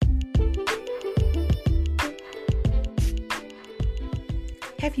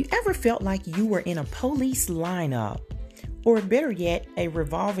Have you ever felt like you were in a police lineup, or better yet, a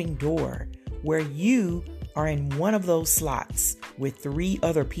revolving door where you are in one of those slots with 3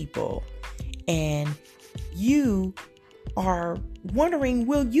 other people and you are wondering,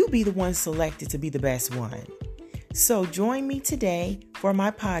 will you be the one selected to be the best one? So join me today for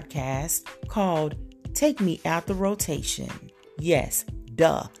my podcast called Take Me Out the Rotation. Yes,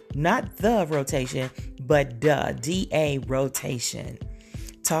 duh, not the rotation, but DA rotation.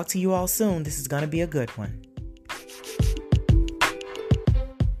 Talk to you all soon. This is going to be a good one.